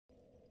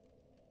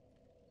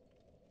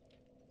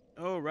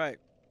Alright,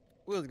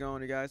 what's going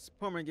on, you guys?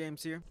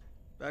 PoorManGames here,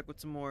 back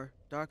with some more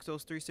Dark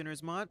Souls 3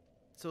 Cinders mod.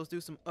 So let's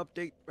do some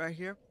update right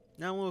here.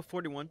 Now I'm level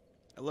 41.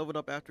 I leveled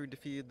up after we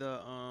defeated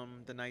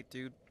the knight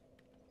dude.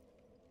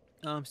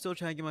 I'm still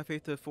trying to get my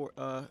faith to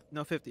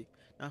 50,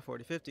 not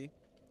 40, 50,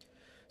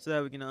 so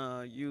that we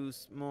can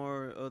use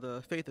more of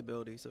the faith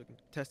ability, so we can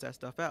test that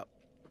stuff out.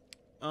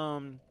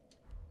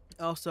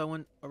 Also I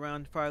went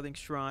around Firelink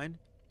Shrine,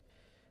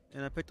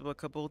 and I picked up a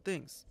couple of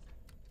things.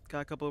 Got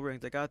a couple of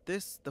rings. I got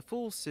this, the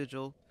Fool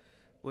Sigil,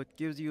 which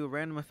gives you a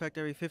random effect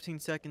every 15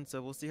 seconds,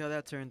 so we'll see how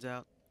that turns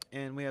out.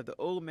 And we have the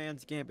Old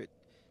Man's Gambit.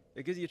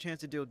 It gives you a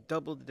chance to deal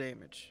double the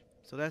damage,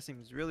 so that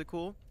seems really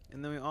cool.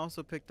 And then we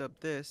also picked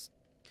up this,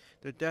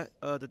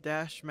 the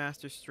Dash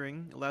Master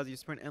String. Allows you to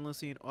sprint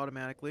endlessly and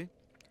automatically,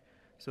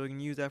 so we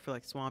can use that for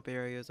like swamp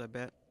areas, I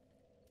bet.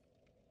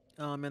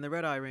 And the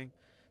Red Eye Ring,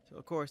 so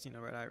of course you know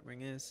Red Eye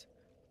Ring is.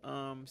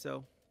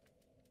 So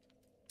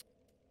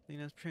I think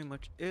that's pretty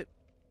much it.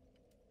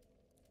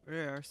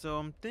 There, so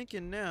I'm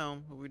thinking now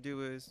what we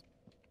do is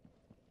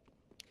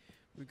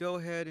we go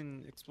ahead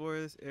and explore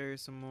this area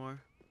some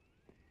more.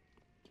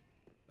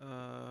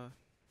 I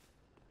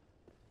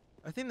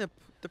think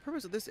the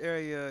purpose of this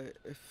area,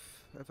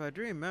 if I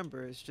do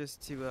remember, is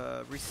just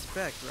to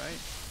respect, right?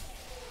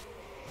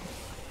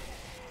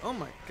 Oh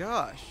my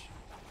gosh!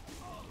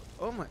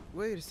 Oh my,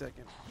 wait a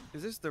second.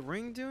 Is this the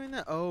ring doing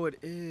that? Oh, it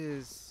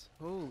is.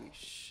 Holy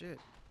shit!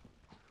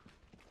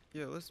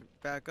 Yo, let's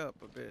back up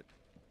a bit.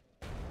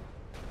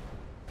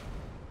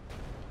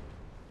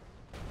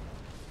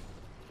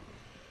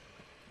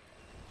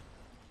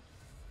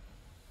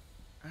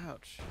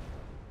 Ouch.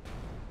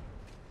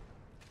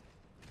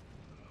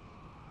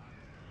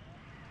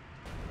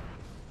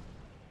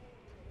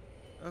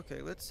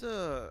 Okay, let's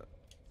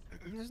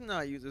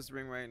not use this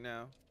ring right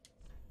now.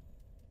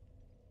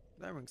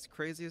 That ring's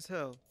crazy as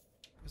hell.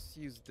 Let's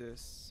use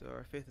this. So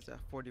our faith is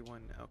at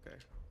 41 now. Okay,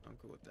 I'm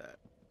cool with that.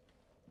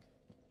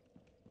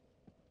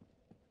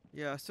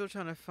 Yeah, still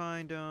trying to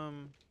find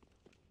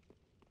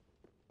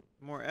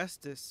more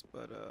Estus,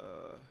 but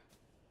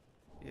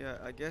yeah,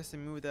 I guess they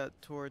move that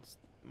towards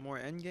more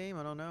endgame.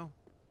 I don't know.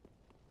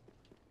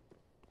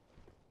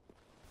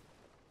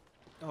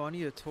 Oh, I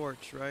need a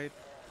torch, right?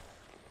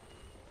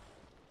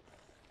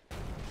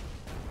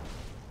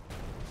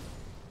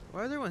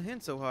 Why is everyone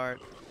hitting so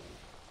hard?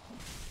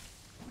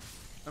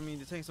 I mean,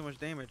 they're taking so much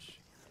damage.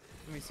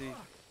 Let me see.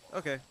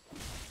 Okay.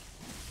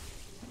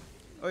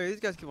 Oh yeah, these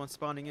guys keep on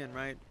spawning in,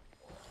 right?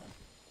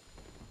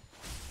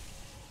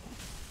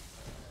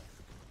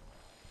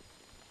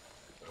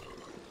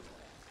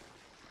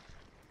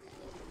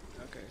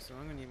 Okay, so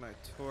I'm gonna need my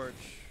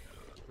torch.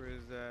 Where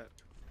is that?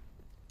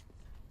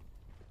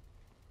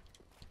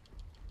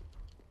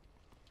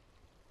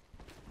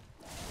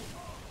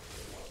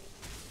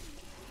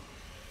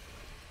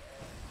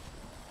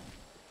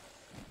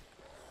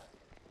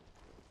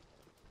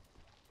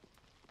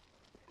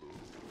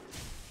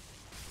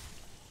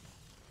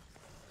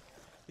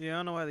 Yeah, I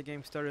don't know why the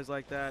game started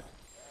like that.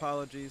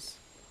 Apologies.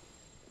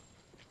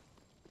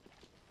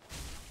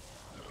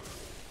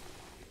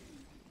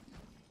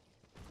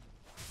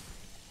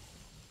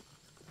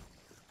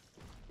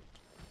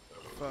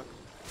 Fuck.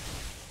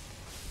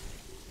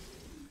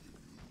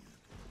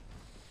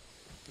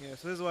 Yeah,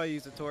 so this is why I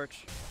use the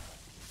torch.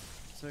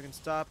 So I can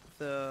stop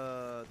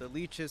the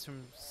leeches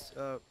from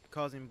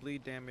causing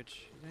bleed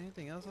damage. Is there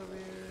anything else over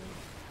here?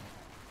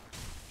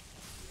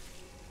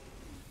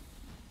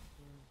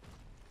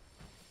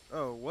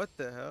 Oh, what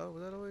the hell?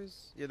 Was that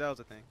always? Yeah, that was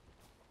a thing.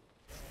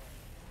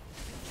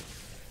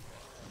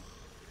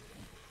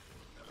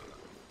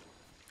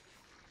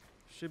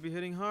 Should be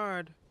hitting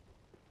hard.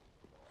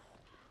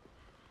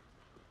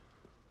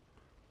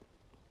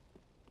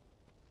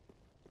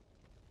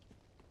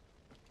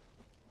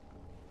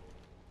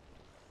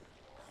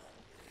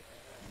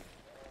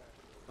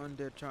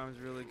 Undead Charm is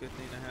a really good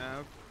thing to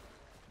have.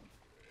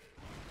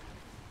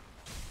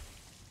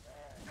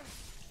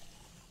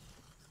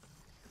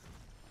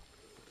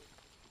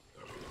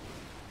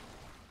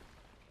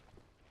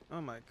 Oh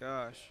my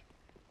gosh.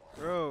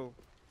 Bro.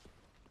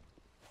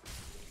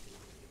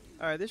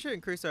 Alright, this should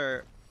increase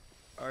our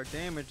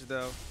damage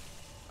though.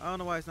 I don't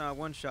know why it's not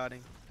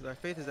one-shotting, because our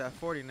faith is at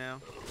 40 now.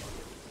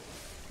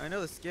 I know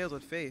the scales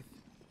with faith.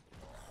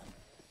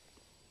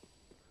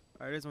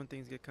 Alright, here's when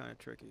things get kind of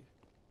tricky.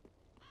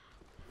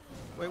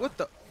 Wait, what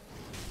the?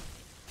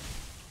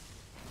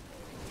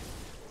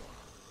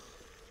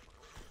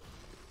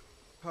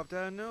 Popped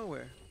out of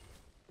nowhere.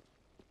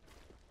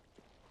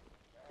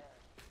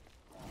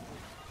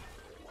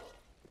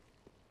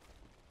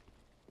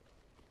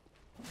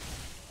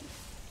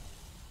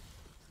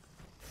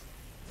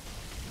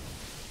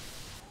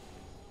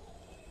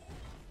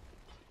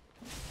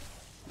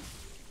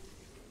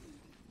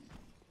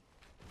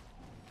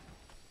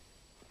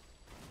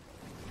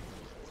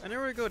 I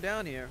never would go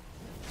down here.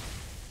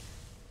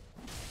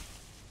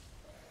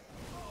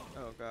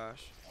 Oh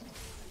gosh.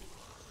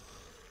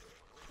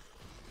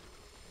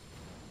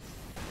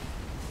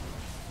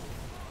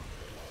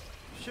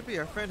 Should be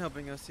our friend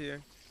helping us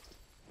here.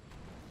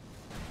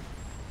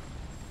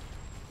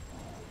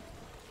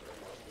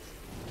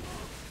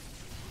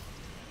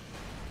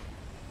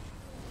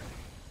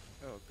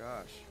 Oh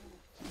gosh.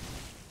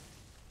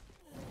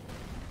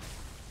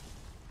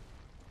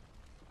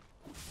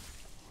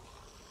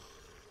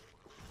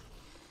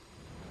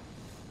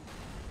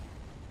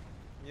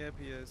 Yep,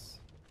 he is.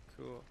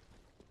 Cool.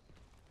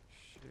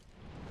 Shit.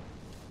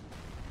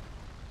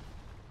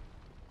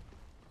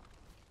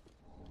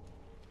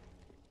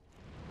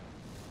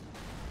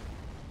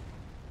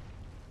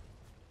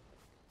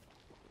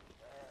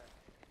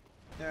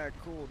 Yeah,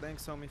 cool.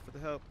 Thanks, homie, for the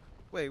help.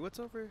 Wait, what's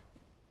over?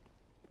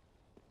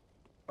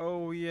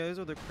 Oh, yeah, those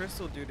are the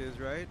crystal dudes,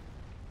 right?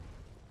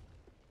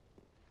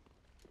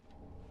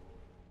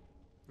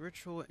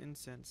 Ritual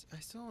incense. I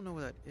still don't know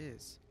what that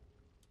is.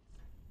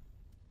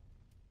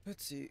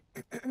 Let's see.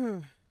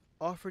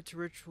 Offer to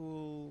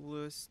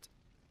ritualist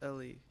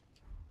Ellie.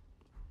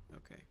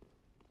 Okay.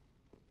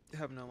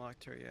 Haven't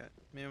unlocked her yet.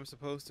 Maybe I'm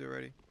supposed to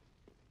already.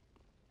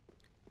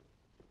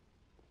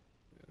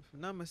 If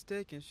I'm not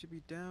mistaken, it should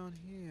be down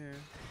here.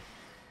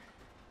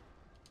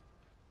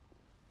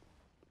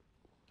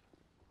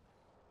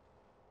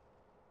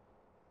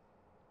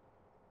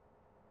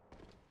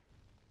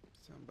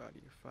 Somebody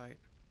to fight.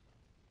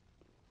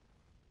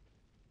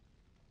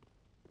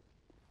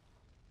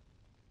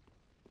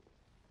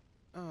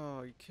 Oh,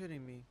 are you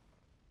kidding me?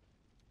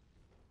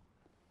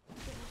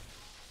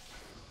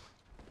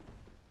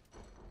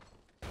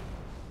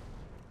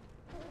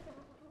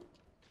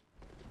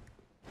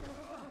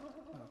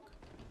 Look,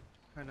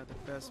 kind of the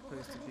best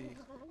place to be.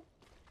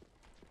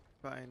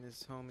 Fighting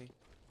this homie.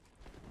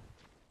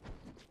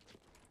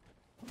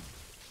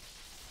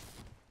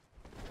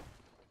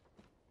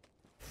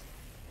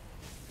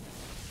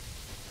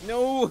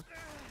 No!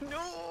 No!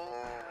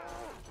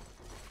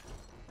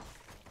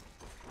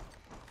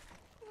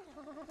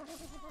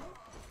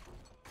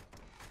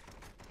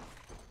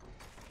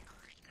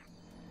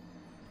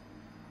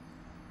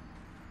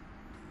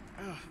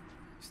 Ugh,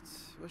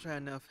 just wish I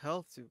had enough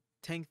health to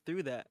tank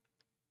through that.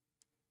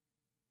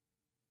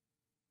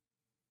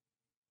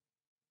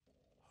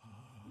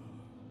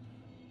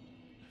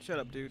 Shut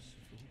up, dude.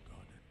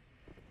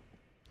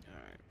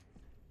 Alright.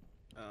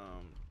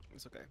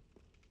 It's okay.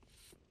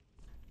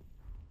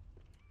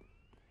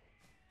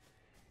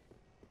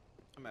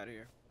 I'm out of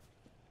here.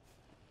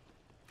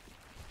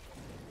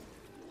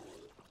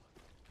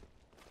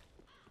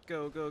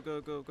 Go, go,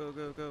 go, go, go,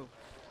 go, go.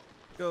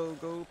 Go,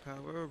 go,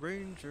 Power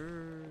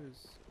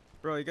Rangers.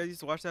 Bro, you guys used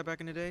to watch that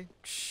back in the day?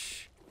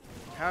 Shh.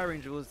 Power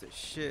Ranger was the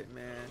shit,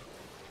 man.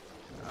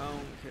 I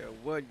don't care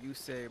what you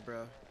say,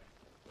 bro.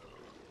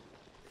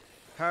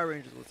 Power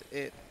Rangers was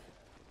it.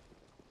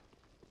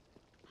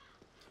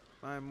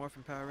 Find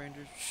Morphin Power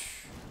Rangers.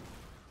 Shh.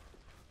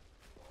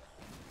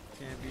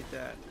 Can't beat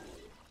that.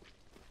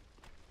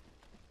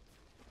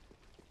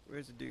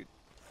 Where's the dude?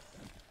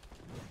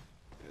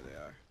 There they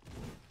are.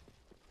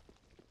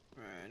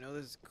 Alright, I know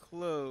this is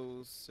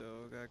closed, so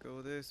I gotta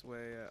go this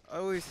way. I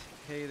always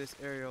hate this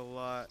area a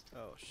lot.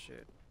 Oh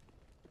shit.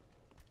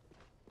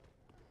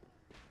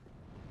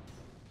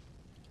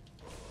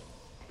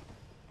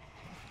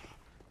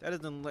 That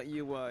doesn't let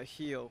you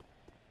heal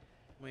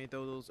when you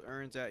throw those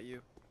urns at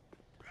you.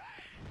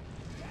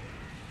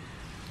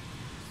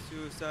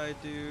 Suicide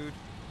dude.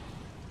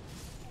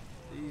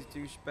 These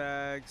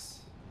douchebags.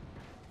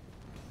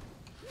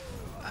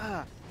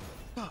 Ah!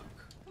 Fuck!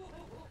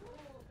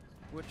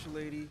 Witch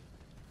lady.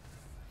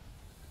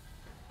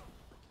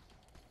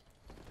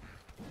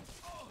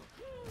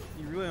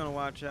 You really want to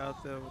watch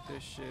out though with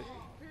this shit.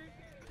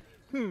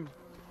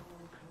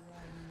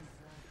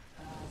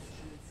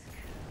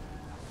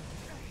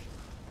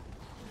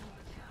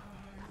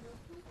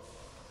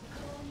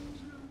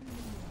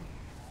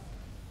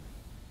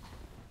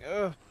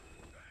 Ugh.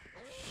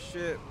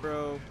 Shit,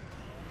 bro.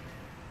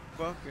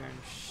 Fucking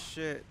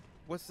shit.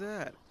 What's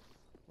that?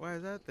 Why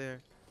is that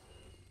there?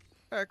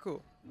 Alright,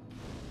 cool.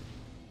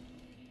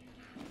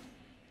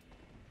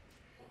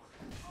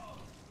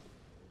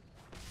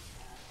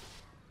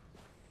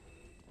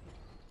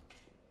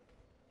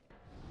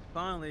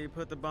 Finally,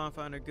 put the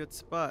bonfire in a good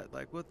spot.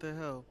 Like, what the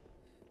hell?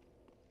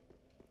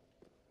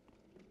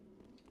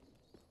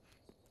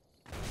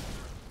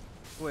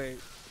 Wait,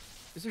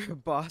 is there a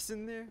boss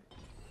in there?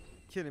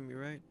 Kidding me,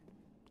 right?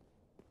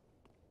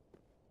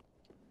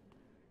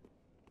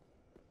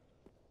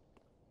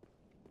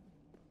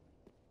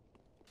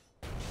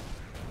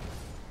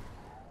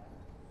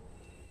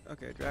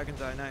 Okay, Dragon's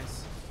Eye,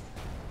 nice.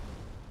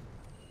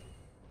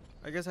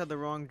 I guess I had the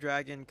wrong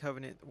dragon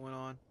covenant one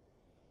on.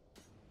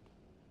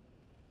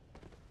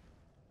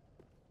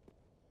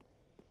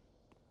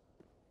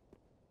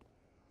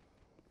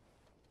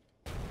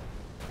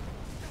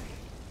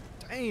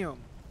 Damn!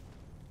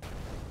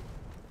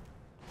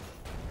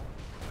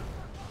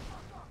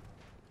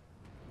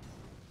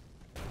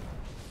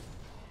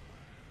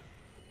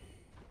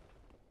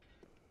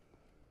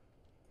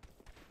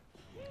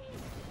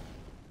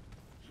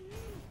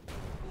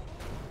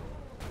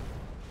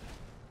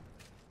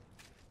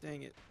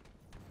 Dang it.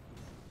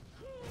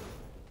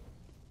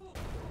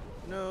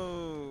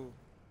 No!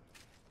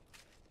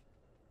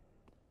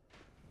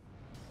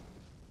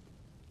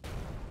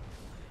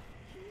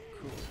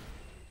 Cool.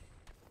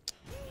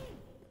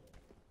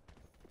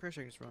 pretty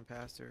sure I can just run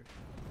past her.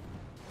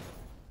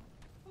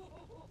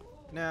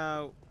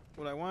 Now,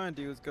 what I want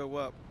to do is go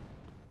up.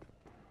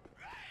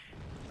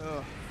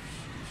 Oh,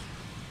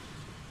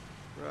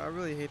 bro, I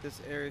really hate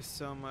this area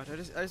so much. I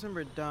just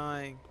remember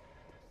dying.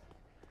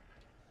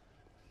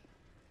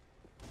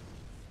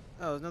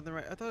 Oh, there's nothing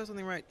right. I thought there was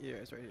something right here.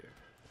 It's right here.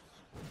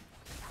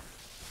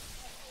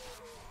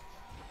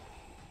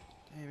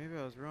 Hey, maybe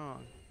I was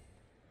wrong.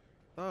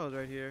 Thought it was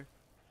right here.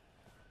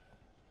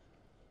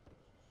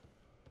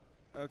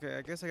 Okay,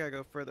 I guess I gotta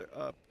go further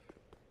up.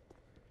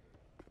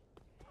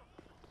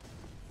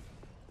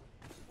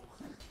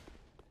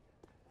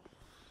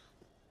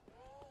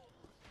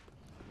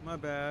 My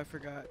bad, I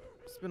forgot.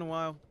 It's been a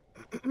while.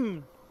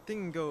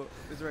 Thing go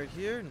is right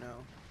here? No.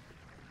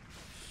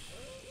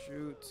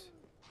 Shoot.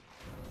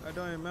 I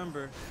don't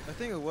remember. I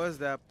think it was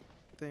that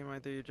thing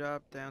right there. You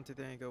drop down to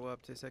there and go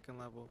up to second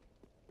level.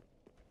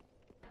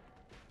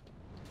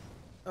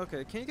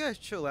 Okay, can you guys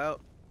chill out?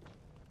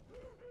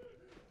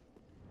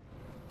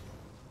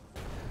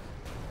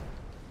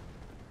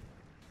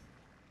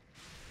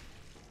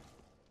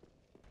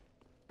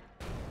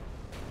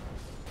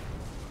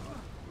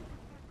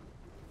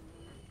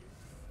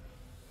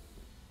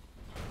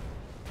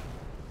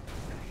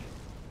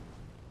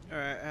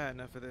 Alright, I had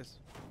enough of this.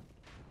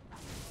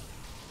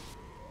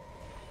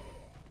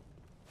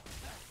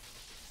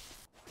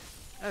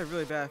 I have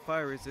really bad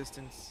fire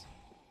resistance.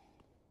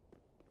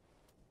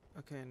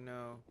 Okay,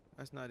 no.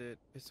 That's not it.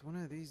 It's one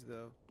of these,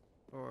 though.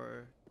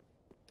 Or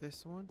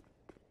this one?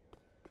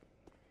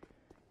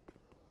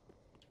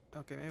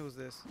 Okay, maybe it was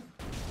this.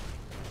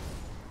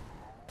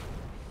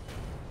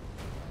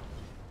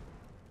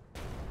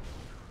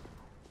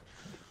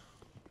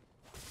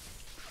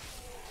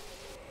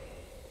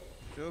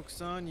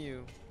 Joke's on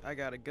you. I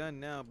got a gun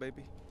now,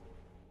 baby.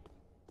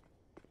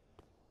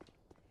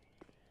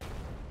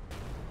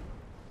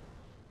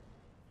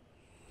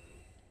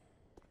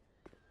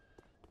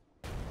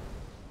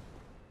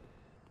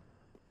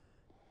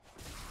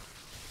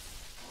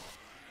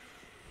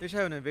 They should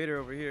have an invader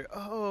over here.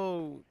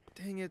 Oh,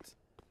 dang it.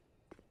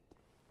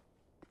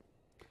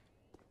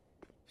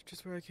 It's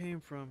just where I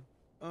came from.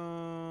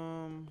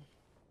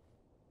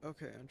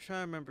 Okay, I'm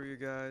trying to remember you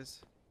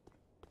guys.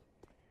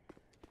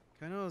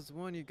 I know it's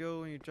one you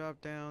go and you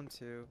drop down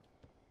to.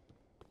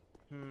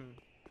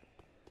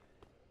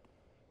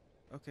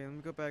 Okay, let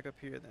me go back up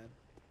here then.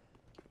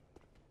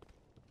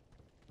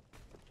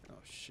 Oh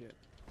shit.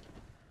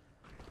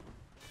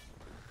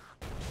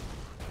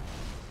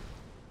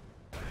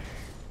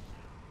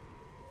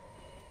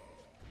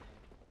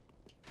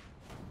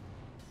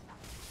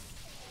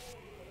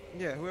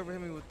 Yeah, whoever hit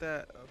me with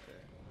that. Okay.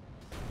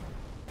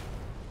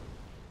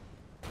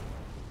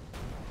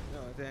 No,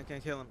 I think I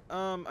can't kill him.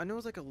 I know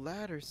it's like a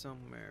ladder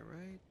somewhere,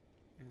 right?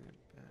 And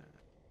back.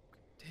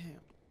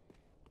 Damn.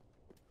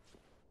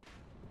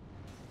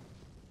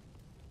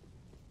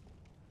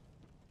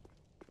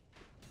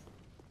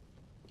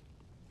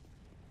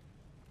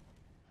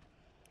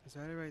 Is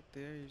that it right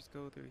there? You just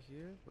go through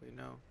here? Wait,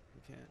 no,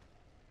 you can't.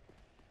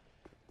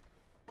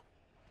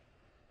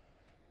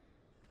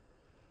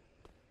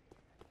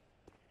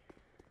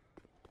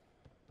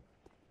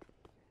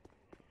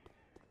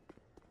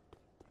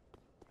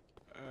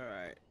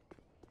 Alright.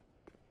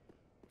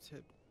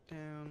 Tip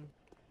down.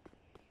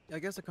 I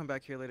guess I'll come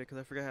back here later because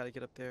I forgot how to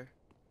get up there.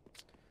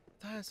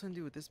 I thought it had something to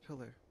do with this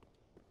pillar.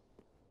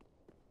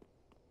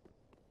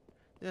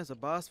 Yeah, it's a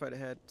boss fight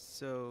ahead,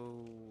 so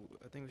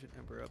I think we should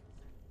ember up.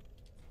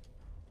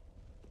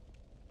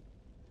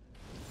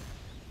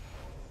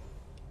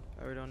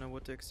 I really don't know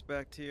what to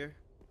expect here,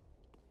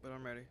 but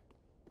I'm ready.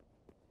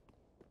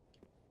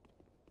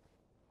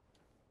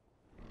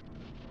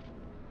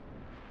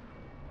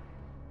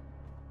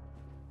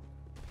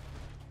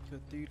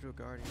 Cathedral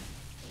Guardian.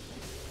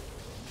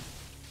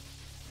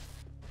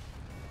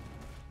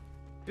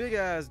 Big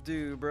ass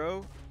dude,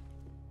 bro.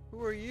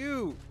 Who are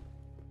you?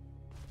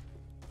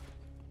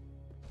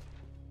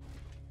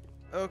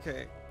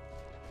 Okay.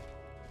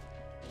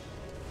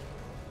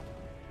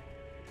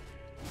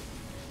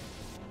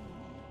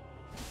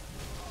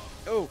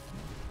 Oh.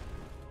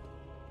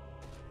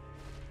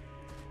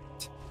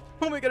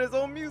 Oh my god, his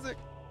own music.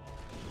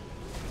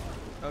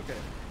 Okay.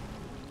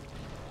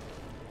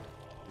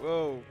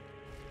 Whoa.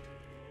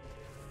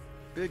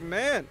 Big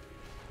man.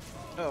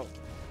 Oh.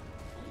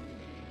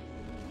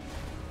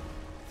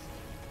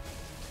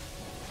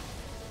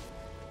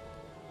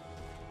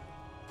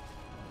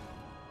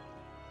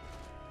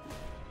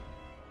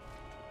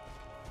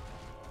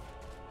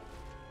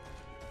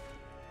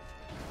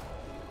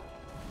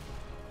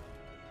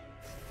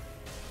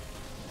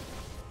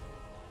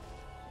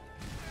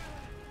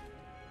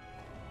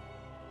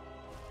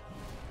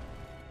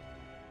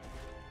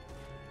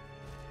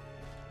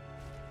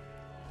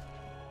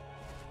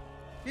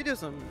 He did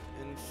some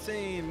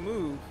insane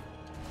move.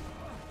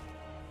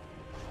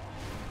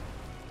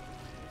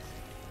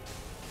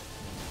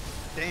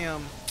 Damn.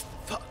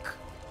 Fuck.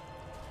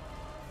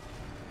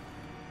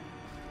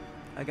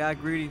 I got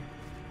greedy.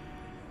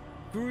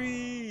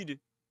 Greed.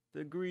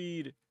 The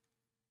greed.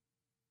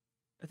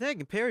 I think I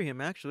can parry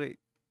him, actually.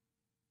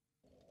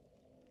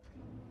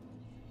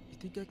 You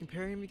think I can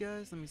parry him, you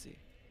guys? Let me see.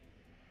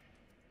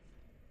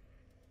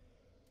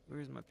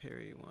 Where's my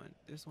parry one?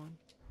 This one?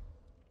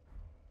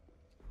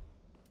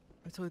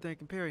 I totally think I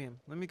can parry him.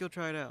 Let me go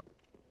try it out.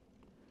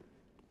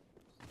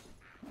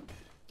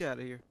 Get out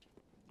of here.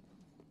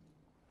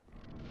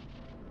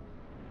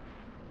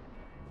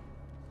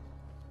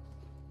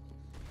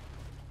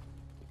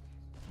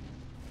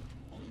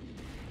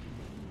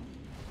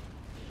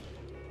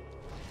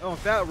 Oh,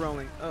 without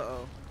rolling.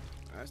 Uh-oh.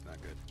 That's not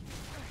good.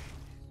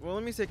 Well,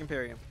 let me see if I can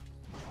parry him.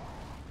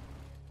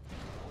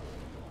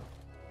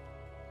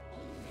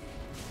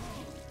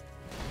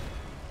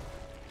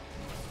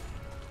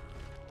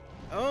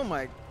 Oh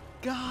my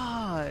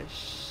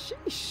gosh.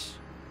 Sheesh.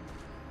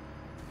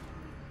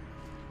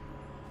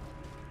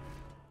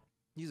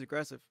 He's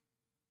aggressive.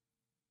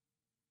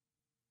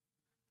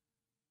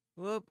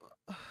 Well,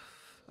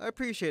 I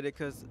appreciate it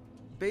because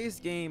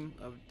base game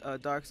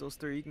of Dark Souls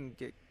 3, you can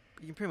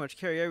pretty much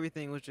carry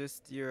everything with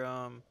just your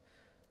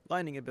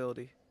lightning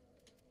ability.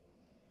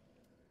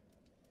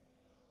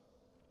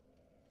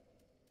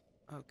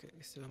 Okay,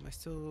 so am I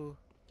still?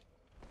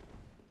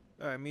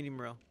 All right, medium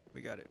roll.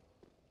 We got it.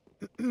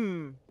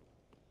 Let's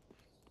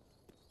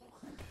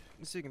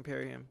see if we can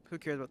parry him. Who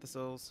cares about the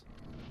souls?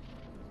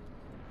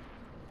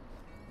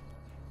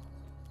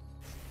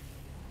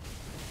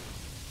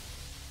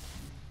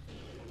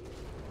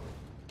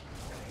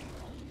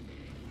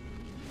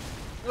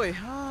 Wait,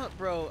 huh?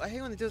 Bro, I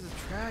hate when it does the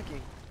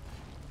tracking.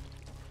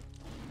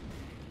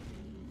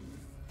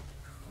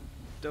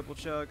 Double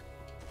chug.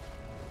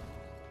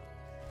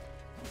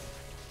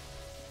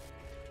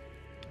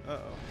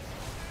 Uh-oh.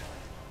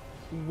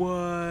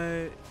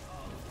 What?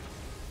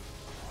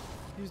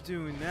 He's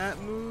doing that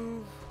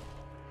move?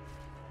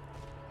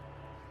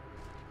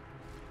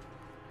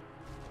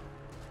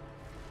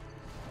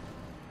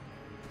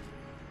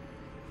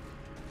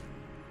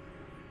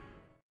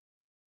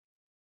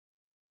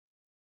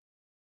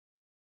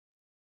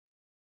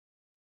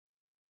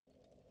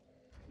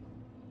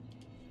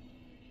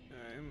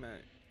 Alright, I might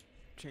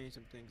change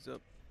some things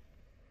up.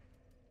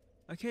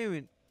 I can't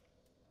even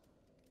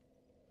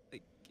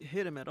like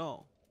hit him at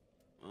all.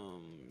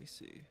 Let me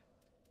see.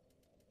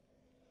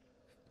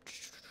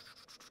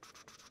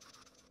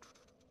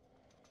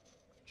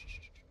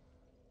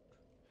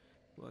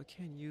 Well, I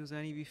can't use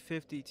any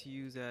V50 to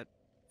use that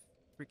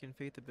freaking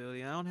faith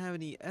ability. I don't have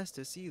any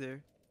Estus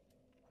either.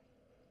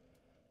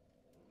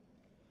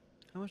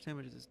 How much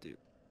damage does this do?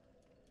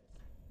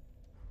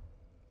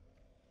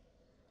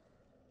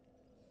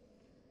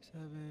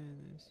 7.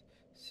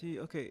 See,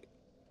 okay.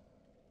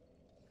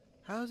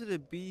 How is it a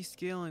B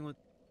scaling with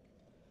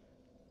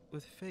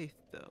faith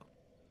though?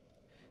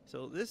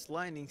 So this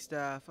lightning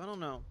staff, I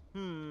don't know.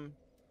 I'm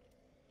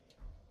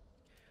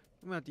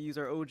gonna have to use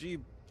our OG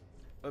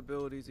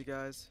abilities, you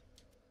guys.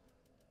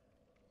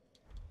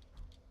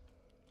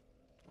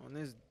 On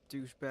this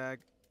douchebag.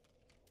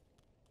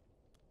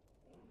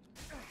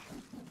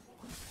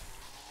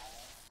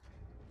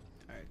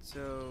 Alright,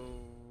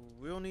 so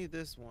we don't need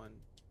this one.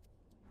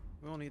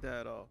 We don't need that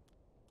at all.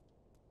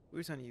 We're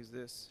just gonna use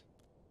this.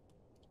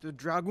 The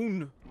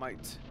Dragoon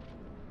Might.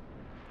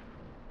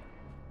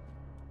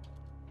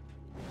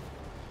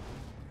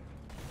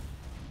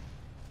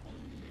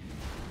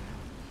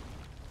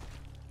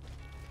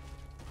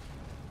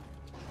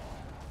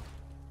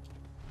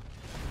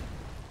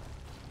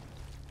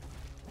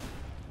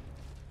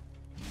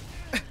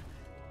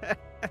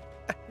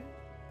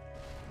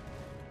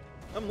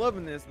 I'm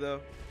loving this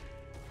though.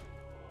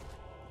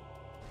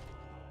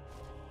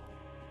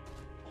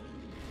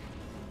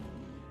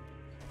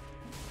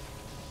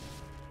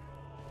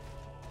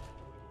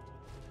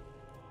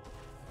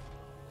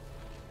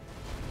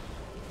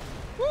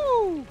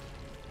 Woo!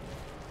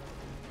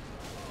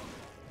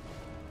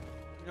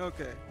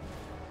 Okay.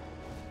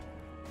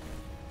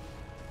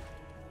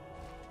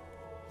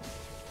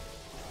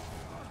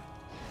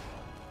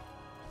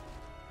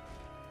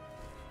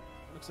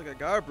 Looks like a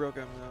guard broke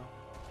him though.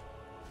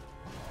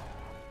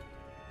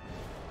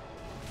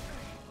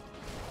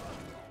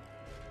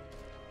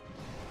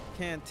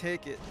 Can't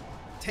take it.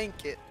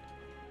 Tank it.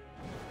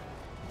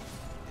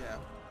 Yeah.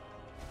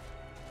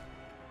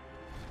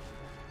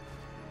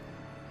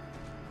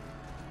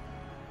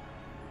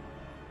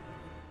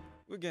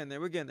 We're getting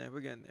there. We're getting there. We're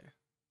getting there.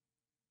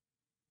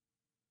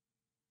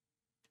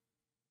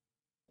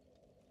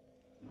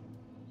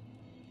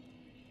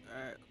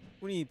 Alright.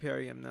 We need to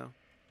parry him now.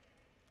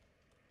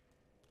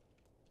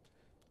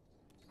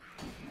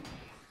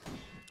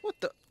 What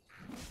the?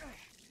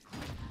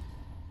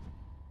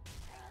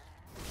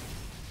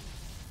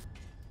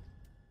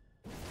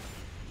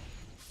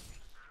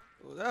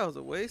 Well, that was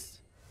a waste.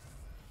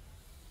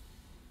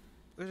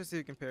 Let's just see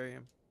if we can parry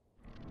him.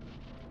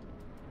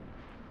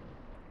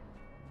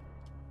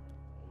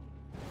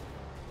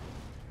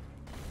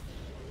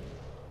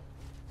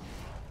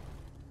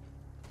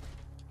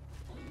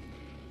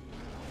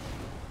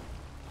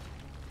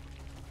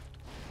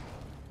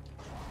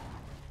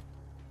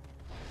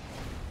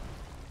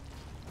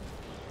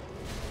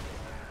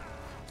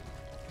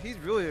 He's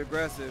really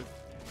aggressive.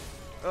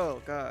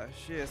 Oh gosh,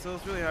 yeah, so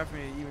it's really hard for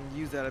me to even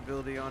use that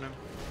ability on him.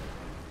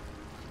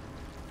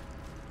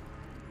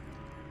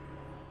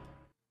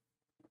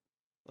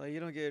 Like, you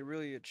don't get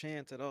really a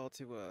chance at all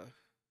to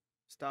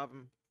stop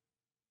him.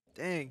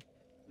 Dang.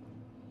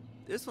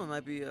 This one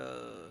might be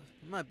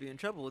in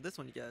trouble with this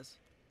one, you guys.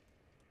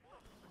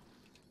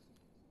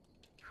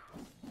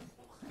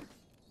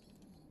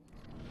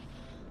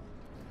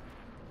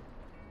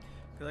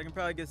 Cause I can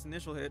probably get this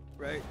initial hit,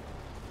 right?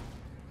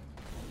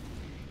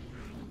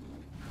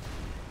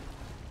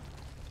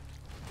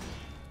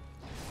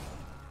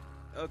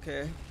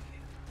 Okay.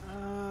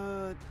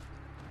 I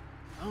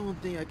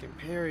don't think I can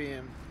parry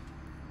him.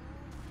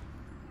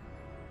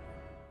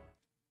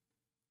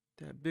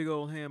 That big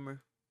old hammer.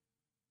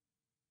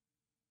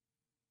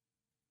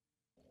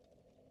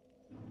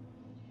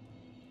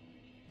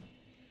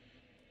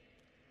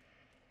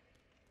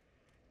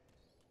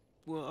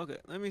 Well, okay,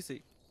 let me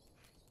see.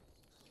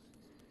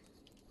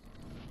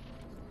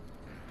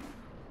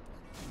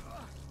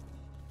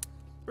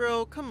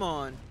 Bro, come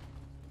on.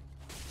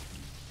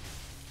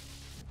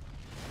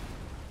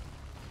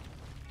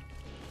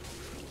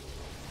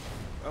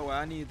 Oh, well,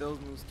 I need those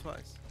moves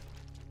twice.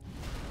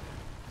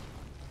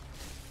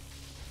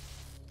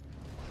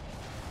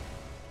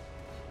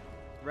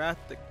 Wrath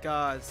the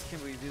gods.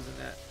 Can't believe using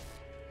that.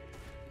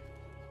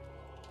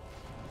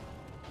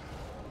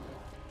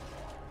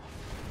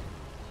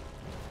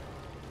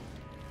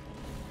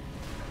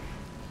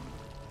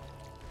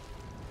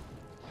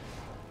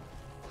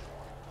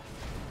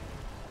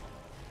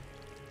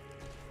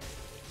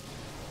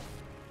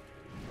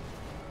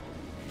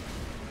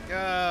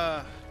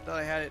 Thought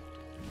I had it.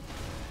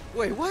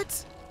 Wait,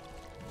 what?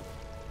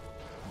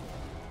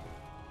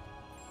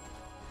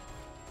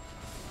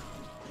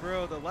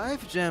 Bro, the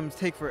life gems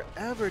take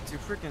forever to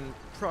freaking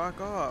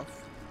proc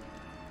off.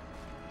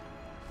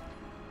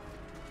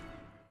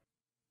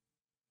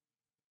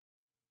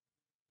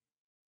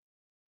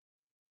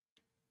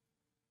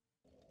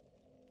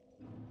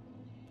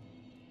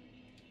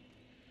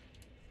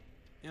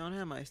 I don't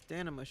have my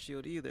stamina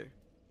shield either.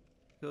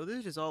 So this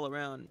is just all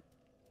around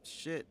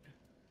shit.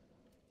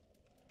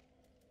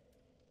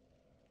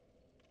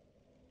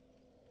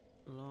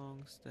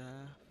 Long staff.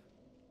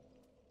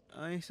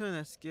 I still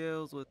have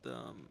skills with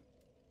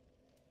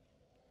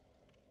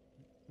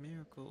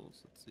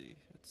miracles. Let's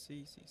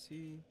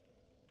see.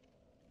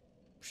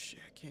 Shit,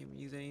 I can't even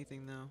use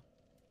anything now.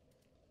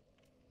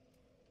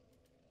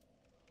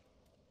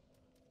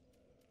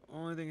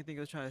 Only thing I think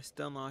I was trying to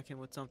stun lock him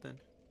with something.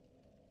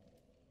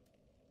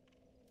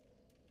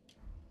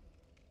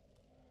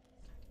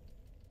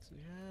 So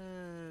we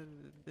have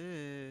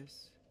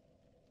this.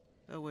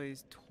 That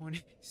weighs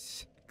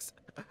 26.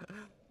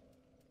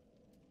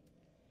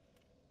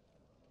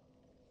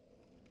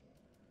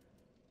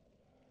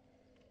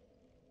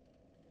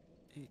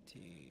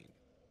 18.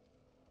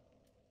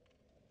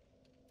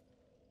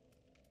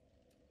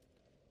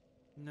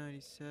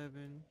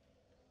 97.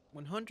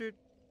 100.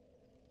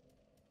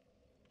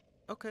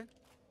 Okay.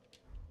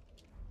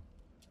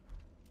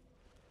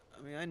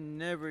 I mean, I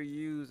never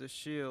use a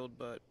shield,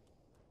 but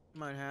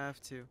might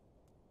have to.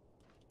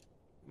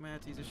 Might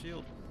have to use a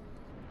shield.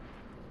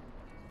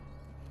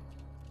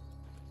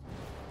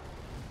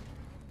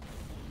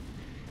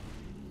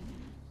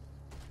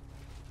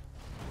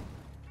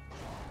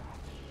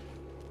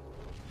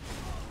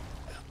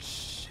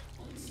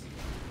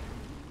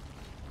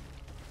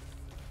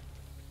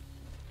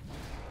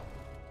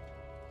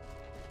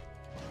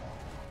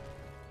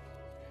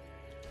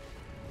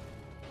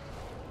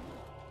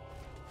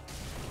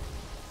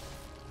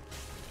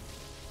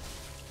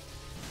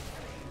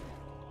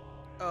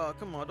 Oh,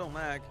 come on, don't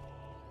lag.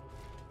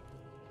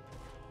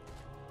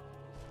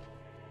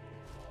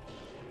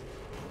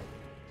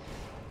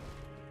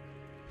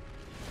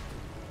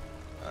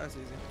 Oh, that's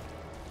easy.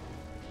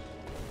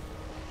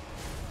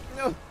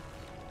 No!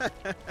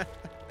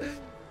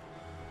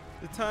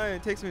 The time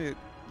it takes me to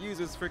use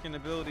this freaking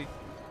ability.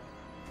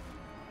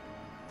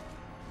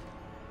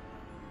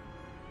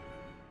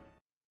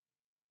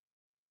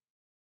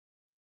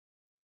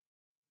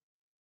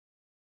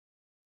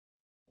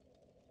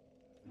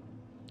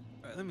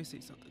 Alright, let me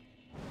see something.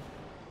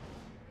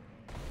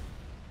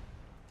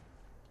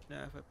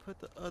 Now, if I put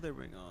the other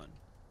ring on.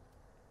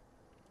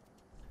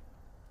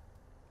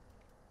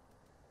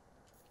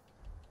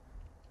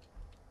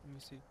 Let me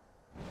see.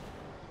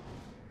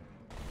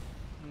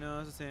 No,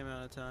 it's the same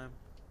amount of time.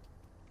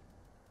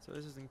 So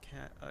this doesn't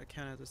count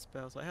as a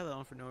spell, so I have that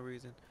on for no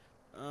reason.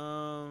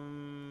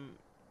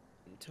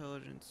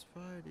 Intelligence,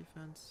 fire,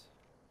 defense.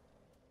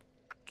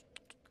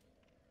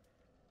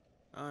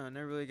 I don't know,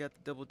 never really got the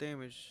double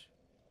damage.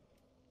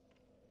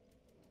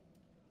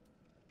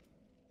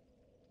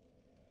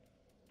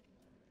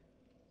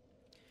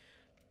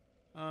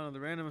 I don't know, the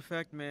random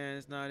effect, man,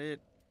 is not it.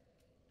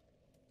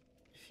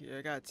 Yeah,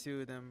 I got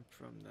 2 of them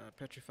from the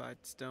petrified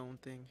stone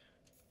thing.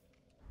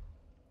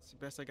 It's the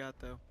best I got,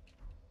 though.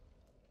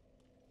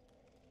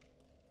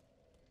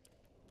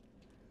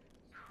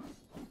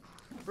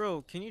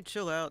 Bro, can you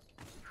chill out?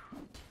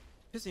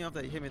 Pissed me off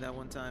that he hit me that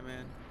one time,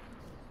 man.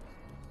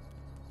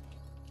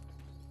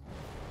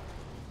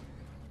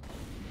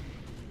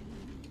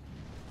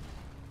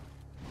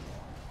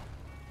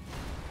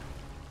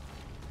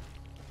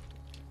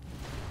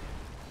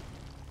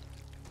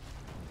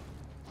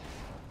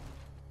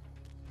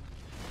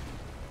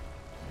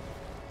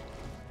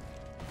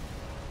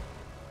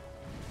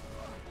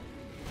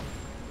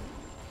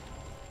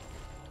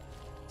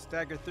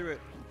 Stagger through it.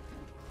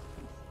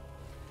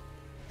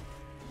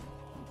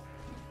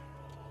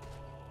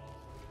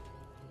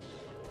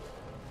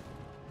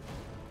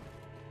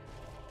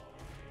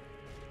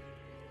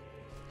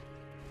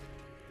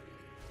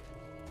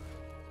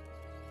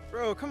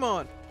 Bro, come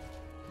on.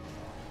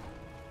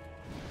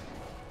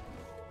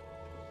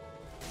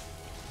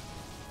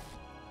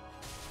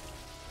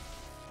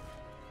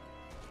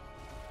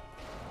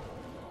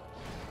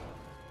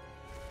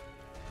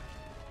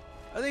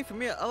 I think for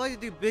me, I like to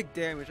do big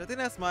damage. I think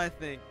that's my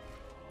thing.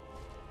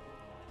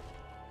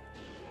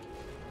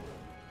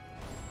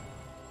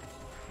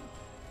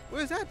 What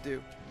does that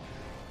do?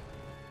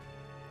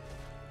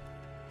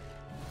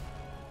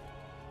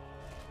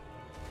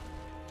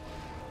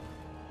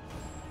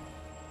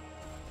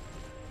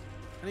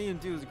 I didn't even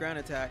do his ground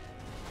attack.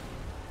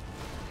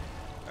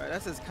 Alright,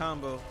 that's his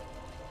combo.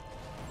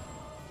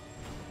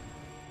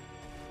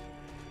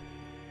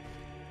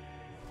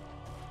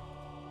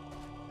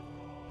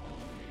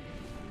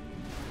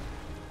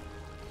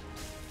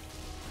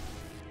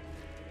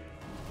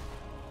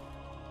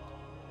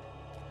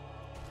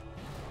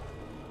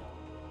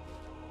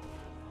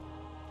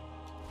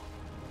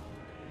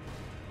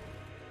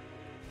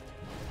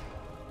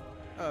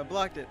 Oh, I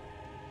blocked it.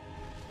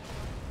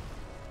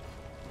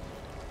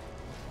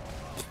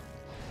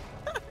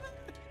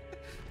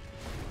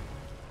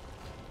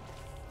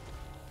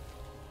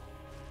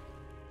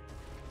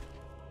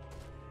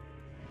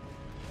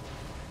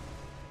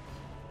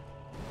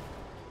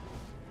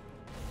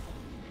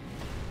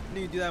 I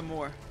need to do that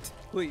more,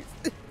 please.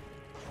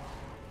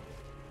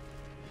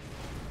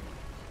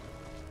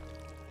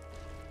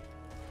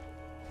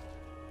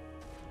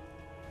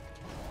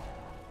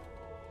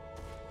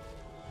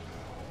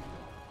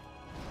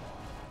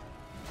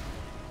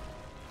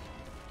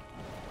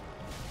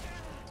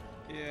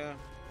 Yeah.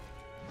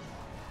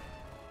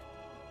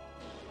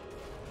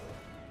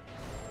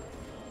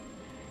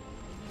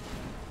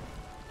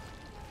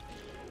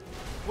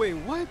 Wait,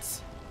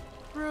 what?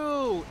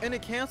 Bro, and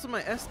it canceled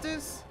my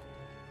Estes?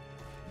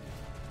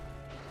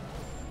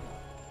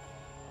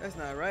 That's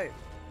not right.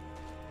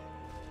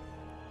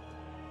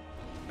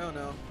 Oh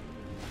no.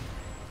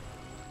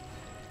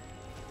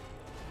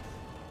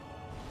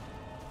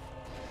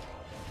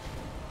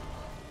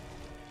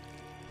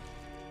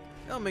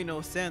 That don't make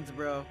no sense,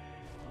 bro.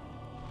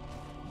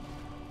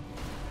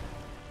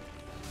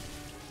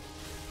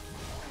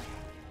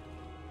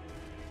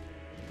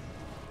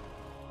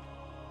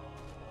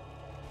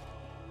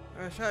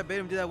 Alright, try to bait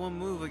him do that one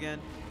move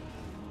again.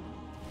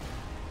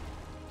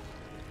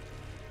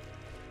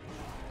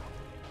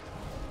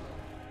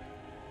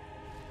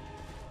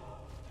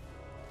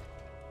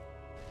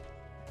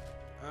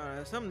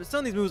 Some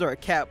of these moves are a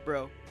cap,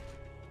 bro.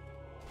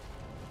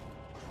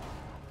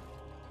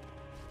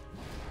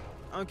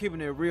 I'm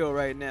keeping it real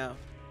right now.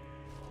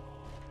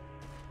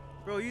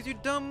 Bro, use your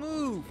dumb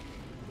move.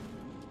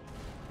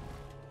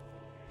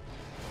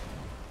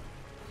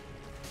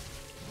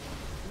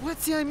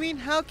 What? See, I mean,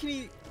 how can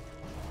he...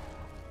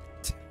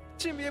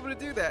 shouldn't be able to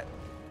do that.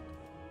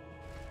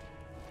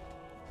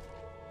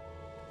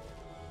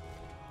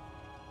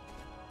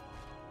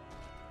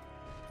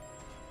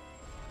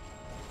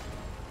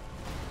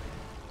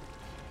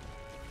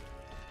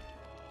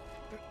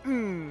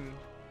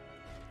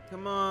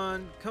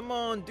 Come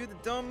on, do the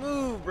dumb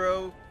move,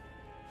 bro.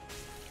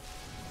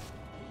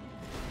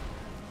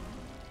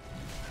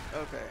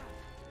 Okay.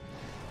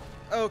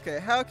 Okay,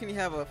 how can you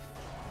have a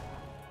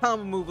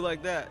combo move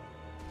like that?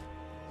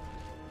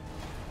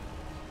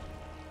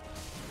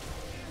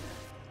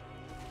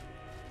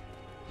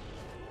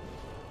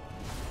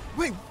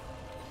 Wait.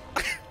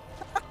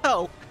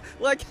 How?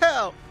 Like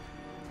how?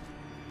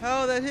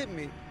 How that hit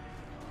me?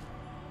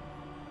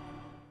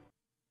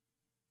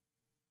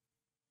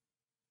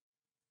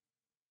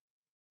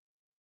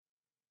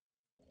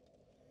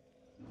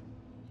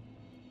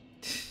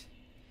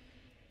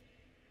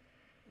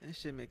 That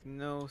shit make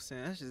no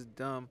sense. That's just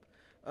dumb.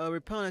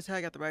 Repel an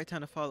attack at the right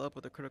time to follow up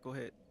with a critical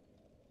hit.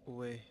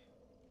 Wait.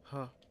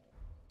 Huh.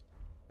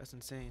 That's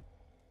insane.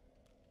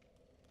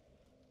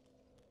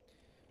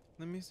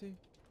 Let me see.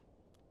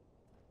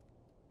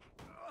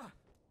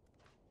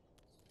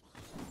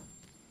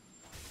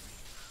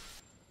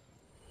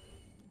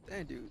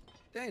 That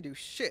ain't do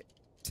shit.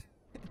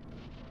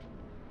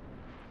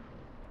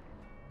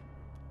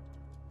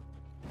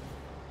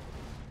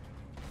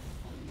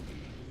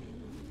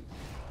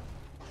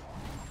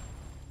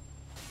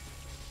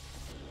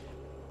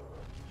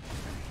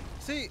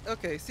 See,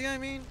 okay, see what I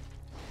mean?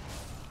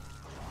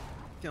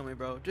 Kill me,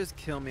 bro. Just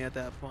kill me at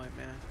that point,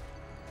 man.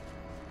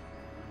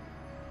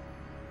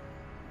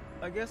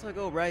 I guess I'll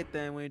go right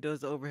then when he does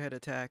the overhead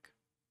attack.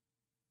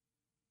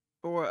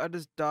 Or I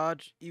just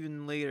dodge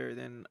even later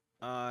than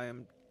I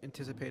am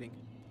anticipating.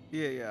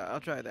 Yeah, I'll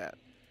try that.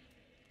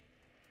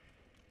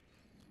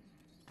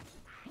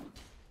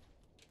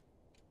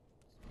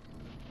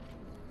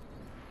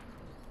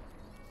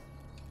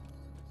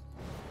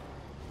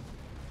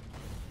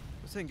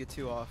 Let's not get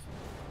too off.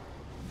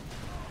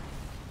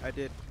 I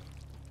did.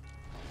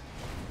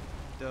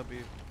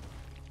 W.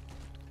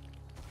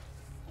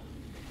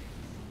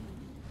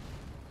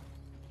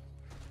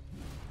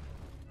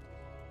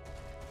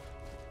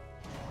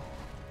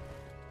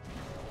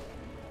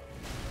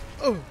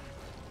 Oh!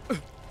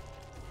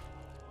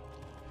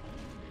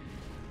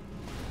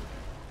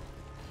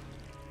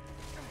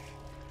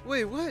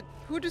 Wait, what?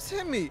 Who just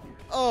hit me?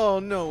 Oh,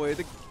 no way.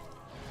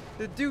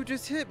 The dude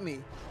just hit me.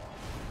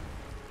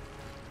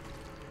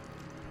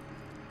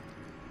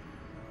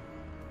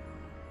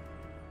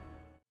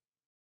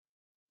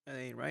 That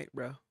ain't right,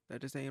 bro.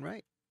 That just ain't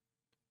right.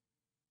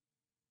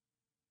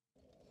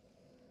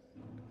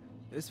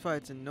 This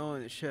fight's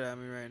annoying the shit out of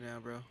me right now,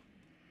 bro.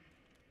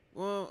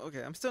 Well,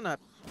 okay, I'm still not...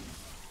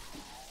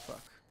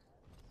 Fuck.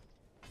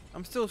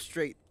 I'm still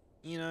straight.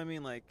 You know what I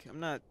mean? Like,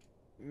 I'm not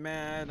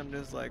mad. I'm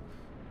just like,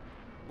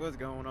 what's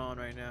going on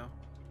right now?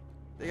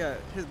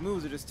 His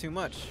moves are just too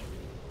much.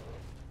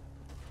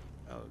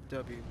 Oh,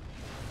 W.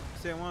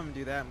 See, I want him to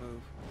do that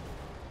move.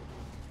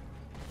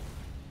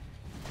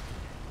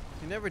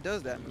 He never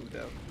does that move,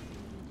 though.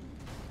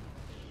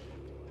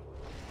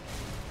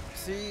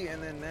 See,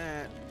 and then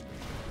that.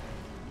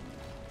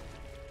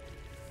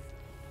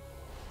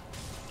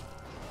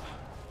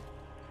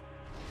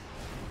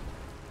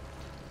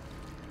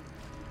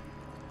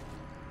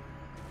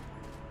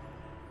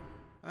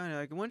 I don't know,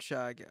 like one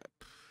shot I got.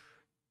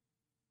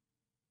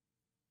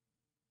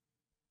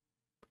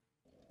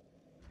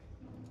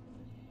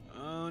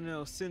 Oh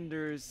no,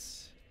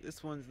 Cinders.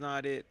 This one's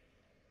not it.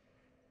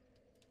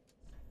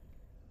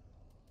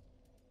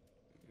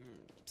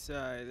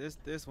 Sorry,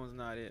 this one's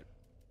not it.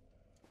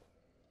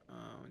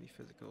 Any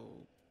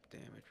physical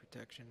damage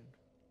protection.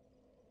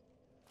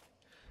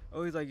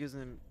 Oh, he's like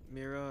using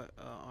mirror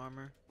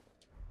armor.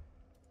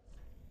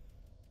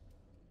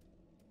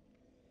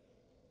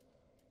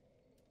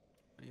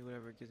 I need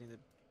whatever gives me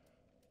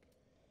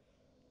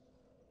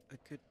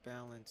a good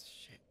balance.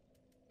 Shit.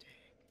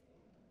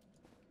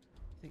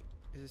 Dang.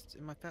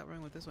 Am I fat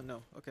running with this one?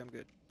 No. Okay, I'm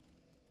good.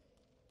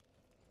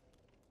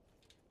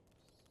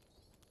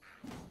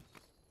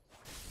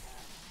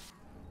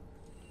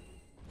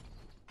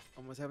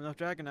 Almost have enough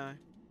Dragon Eye.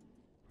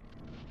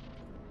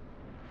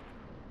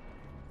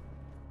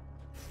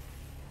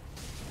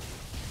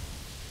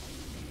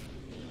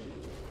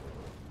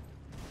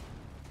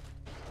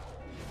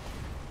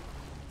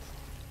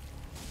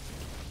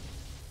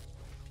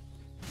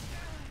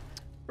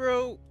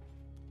 Bro.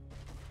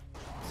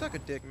 Suck a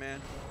dick, man.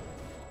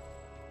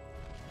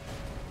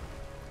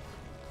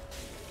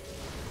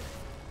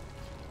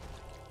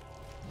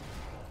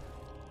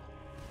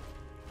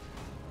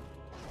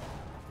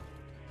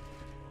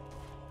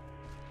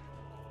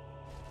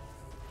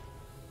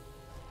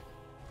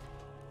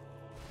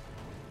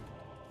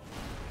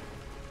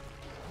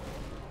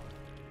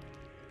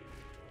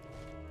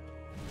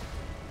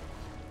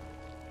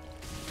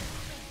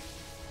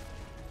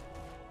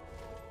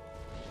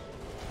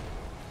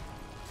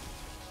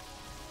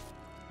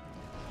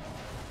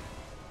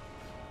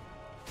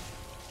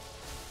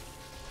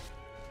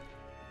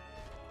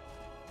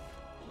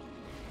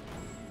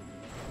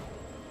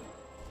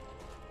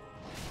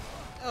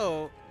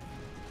 Oh.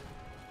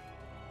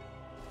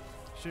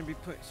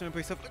 Shouldn't put stuff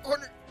in the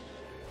corner.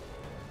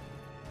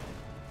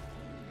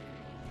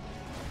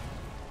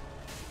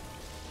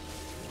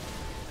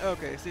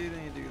 Okay, see,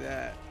 then you do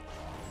that.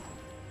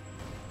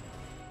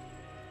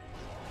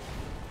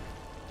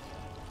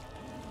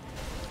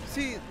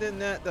 See, then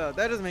that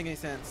doesn't make any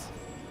sense.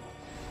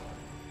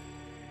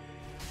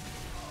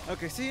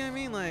 Okay, see what I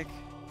mean? Like,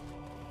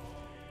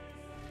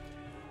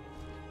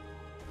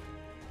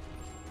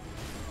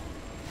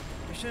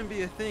 it shouldn't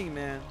be a thing,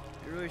 man.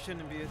 It really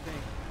shouldn't be a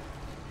thing.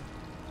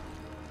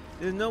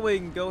 There's no way you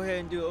can go ahead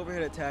and do an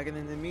overhead attack and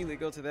then immediately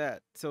go to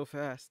that so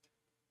fast.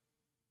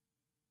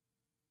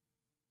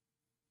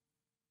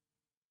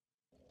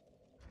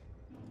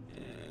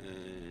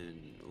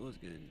 And what was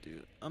gonna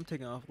do? I'm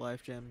taking off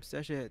life gems.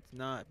 That shit has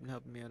not been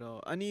helping me at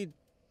all. I need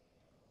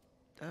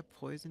that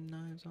poison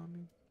knives on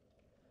me.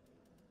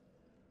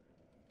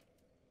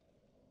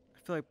 I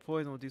feel like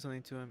poison will do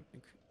something to him.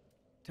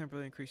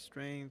 Temporarily increase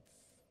strength.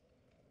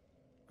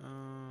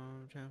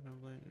 Champion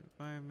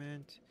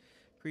environment.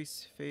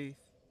 Increase faith.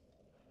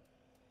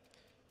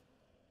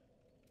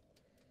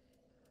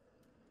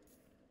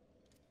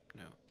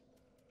 No.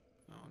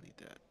 I don't need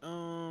that.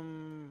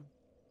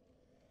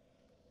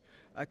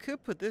 I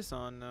could put this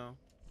on though.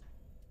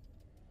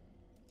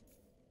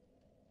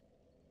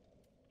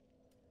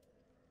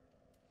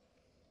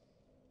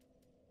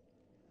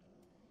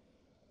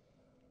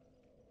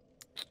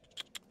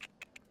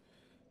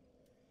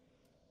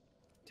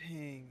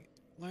 Dang.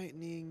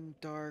 Lightning,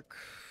 dark,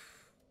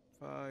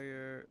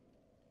 fire,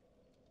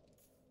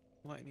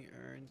 lightning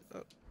urns.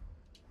 Oh.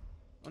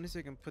 Let me see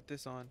if I can put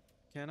this on.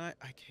 Can I?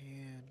 I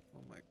can.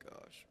 Oh my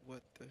gosh.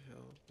 What the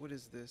hell? What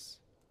is this?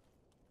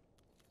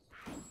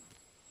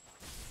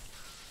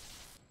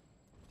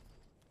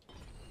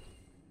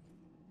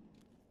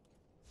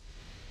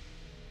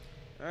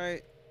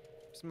 Alright.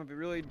 This might be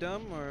really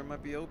dumb or it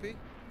might be OP.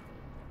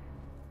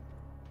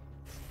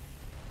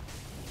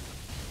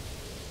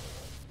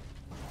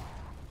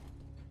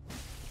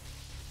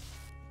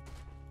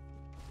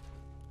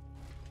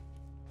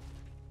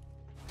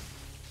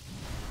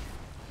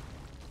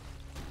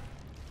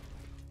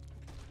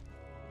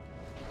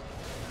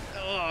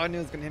 Oh, I knew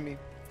it was gonna hit me.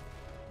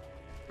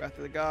 Wrath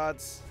of the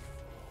Gods.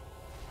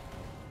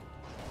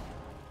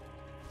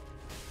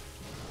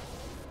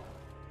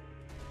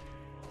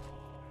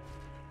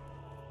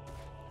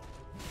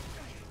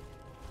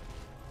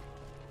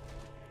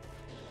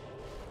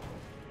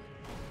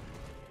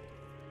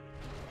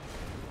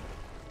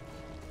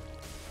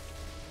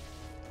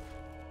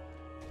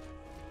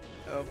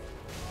 Oh.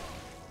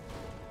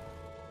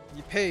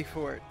 You pay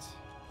for it.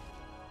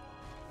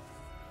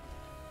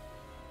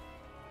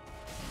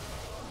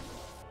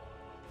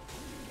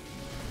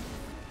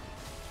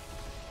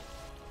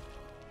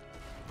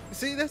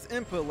 See, that's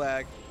input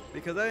lag,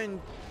 because I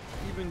didn't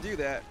even do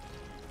that.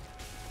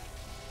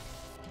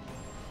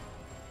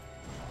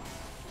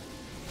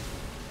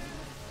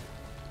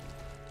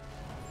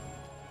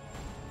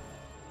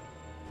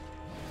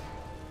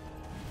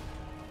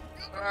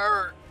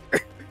 Arr!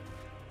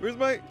 Where's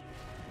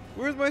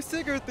my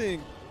sticker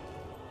thing?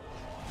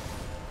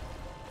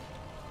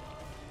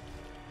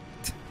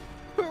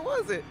 Where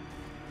was it?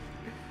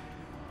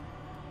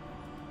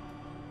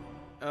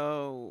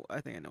 Oh,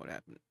 I think I know what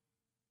happened.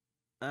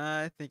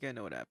 I think I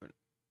know what happened.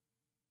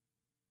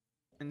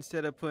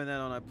 Instead of putting that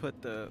on, I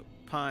put the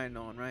pine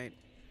on, right?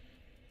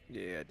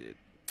 Yeah, I did.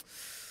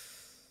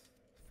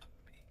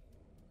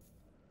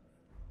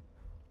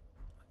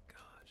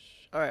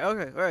 Gosh. Alright,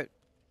 okay, alright.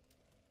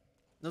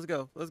 Let's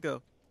go, let's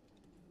go.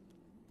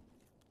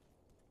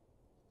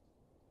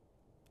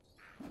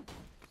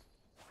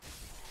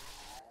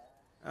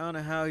 I don't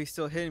know how he's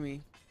still hitting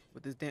me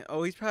with this damn.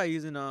 Oh, he's probably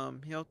using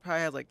he probably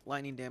has like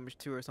lightning damage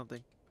too or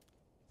something.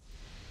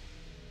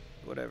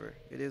 Whatever.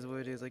 It is what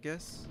it is, I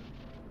guess.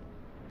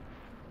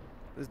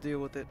 Let's deal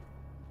with it.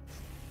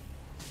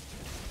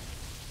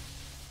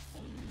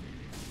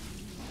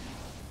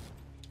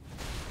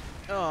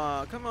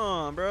 Aw, come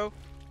on, bro.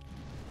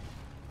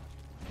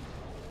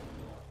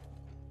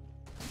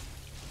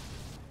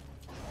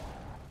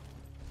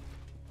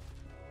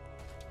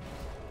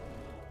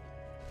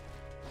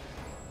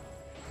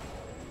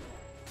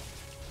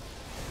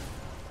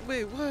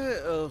 Wait, what?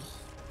 Ugh.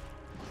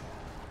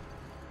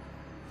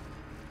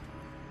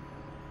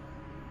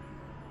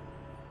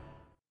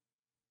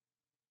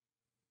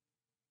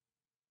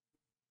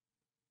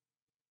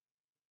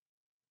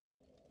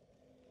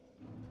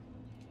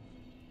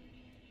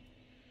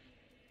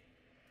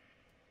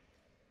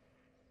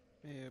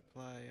 May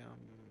apply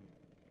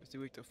is he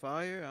weak to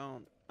fire?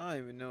 I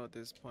don't even know at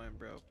this point,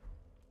 bro.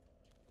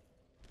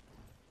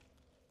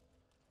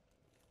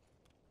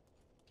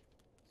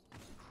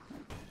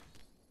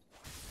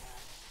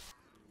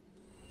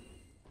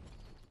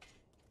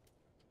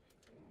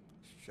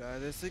 Let's try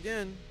this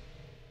again.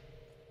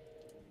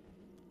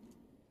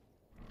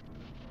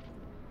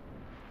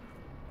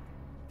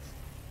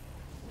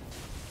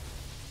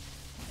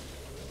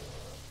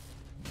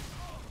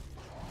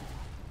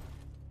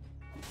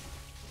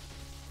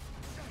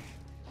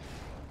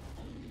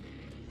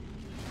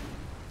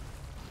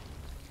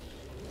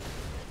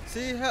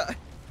 See how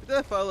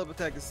that follow-up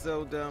attack is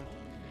so dumb.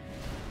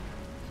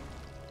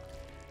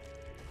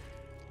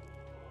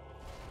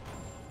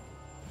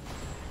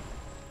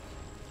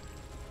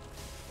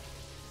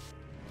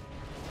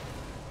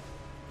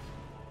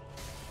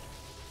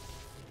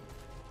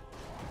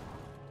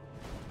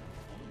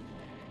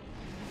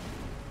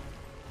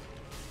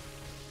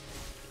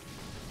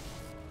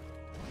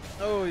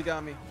 Oh, he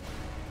got me.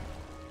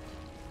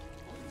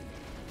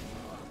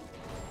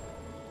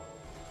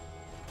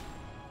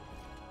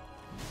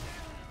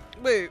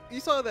 Wait, you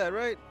saw that,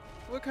 right?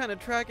 What kind of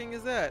tracking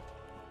is that?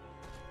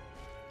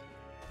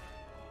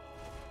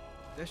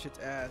 That shit's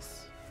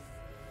ass.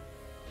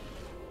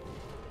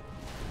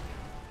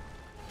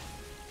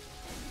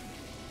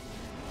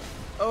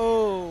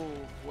 Oh,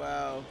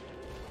 wow.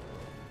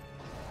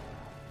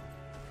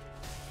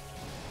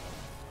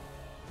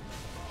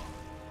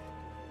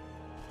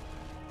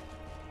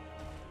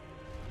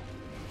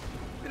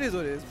 It is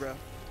what it is, bro.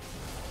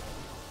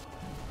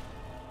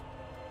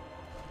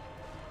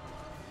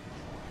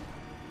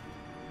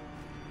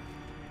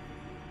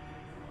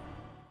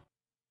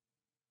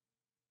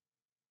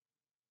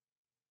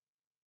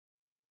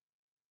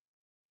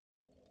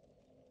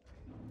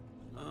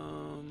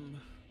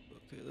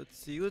 Okay, let's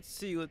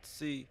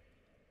see.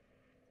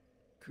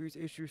 Increase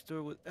HP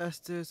restore with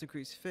Estus,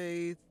 increase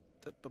faith.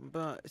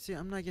 See,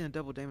 I'm not getting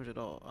double damage at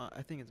all.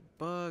 I think it's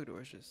bugged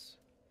or it's just,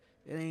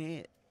 it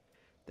ain't it.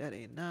 That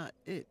ain't not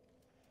it.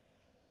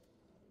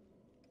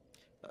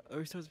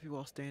 Restores people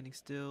while standing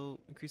still.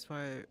 Increase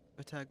fire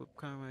attack with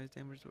compromised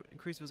damage.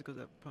 Increase physical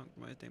attack with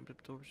compromised damage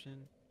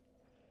absorption.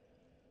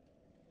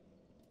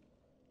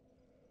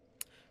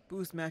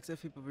 Boost max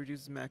FP but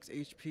reduces max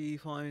HP.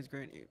 Following is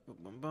grant.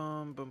 Bum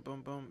bum bum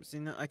bum bum. See,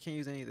 no, I can't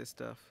use any of this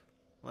stuff.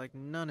 Like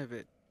none of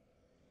it.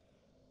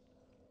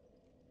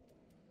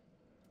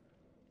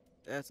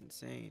 That's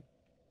insane.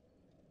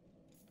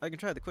 I can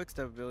try the quick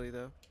step ability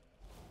though.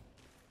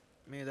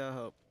 Maybe that'll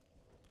help.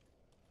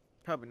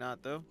 Probably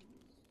not though.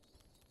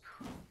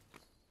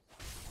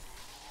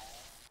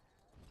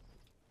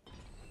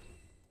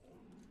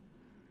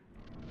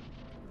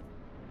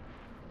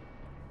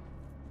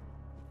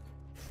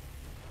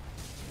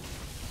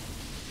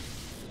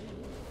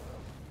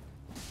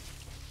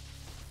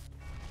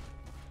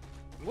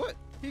 What?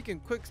 He can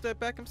quick step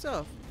back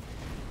himself.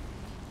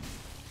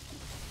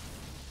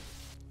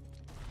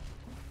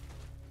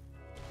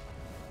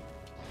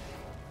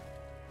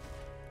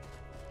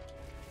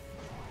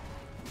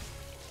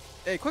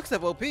 Hey, quick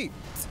step OP. Can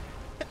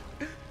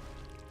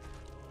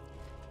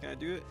I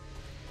do it?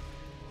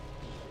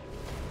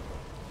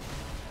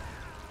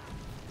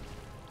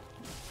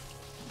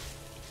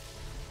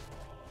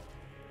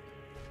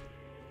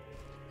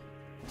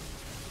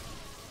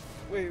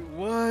 Wait,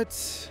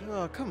 what?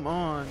 Oh, come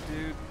on,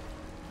 dude.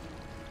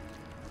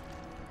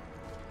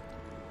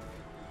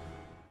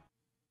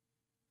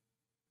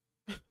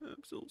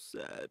 I'm so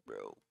sad,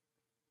 bro.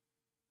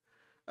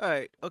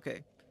 Alright,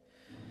 okay.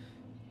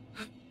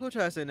 We'll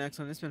try to say the next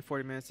one. It's been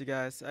 40 minutes, you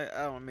guys. I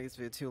don't want to make this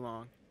video too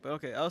long. But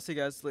okay, I'll see you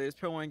guys later. It's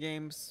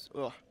PoorManGames.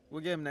 Ugh,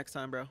 we'll get him next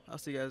time, bro. I'll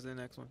see you guys in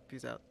the next one.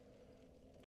 Peace out.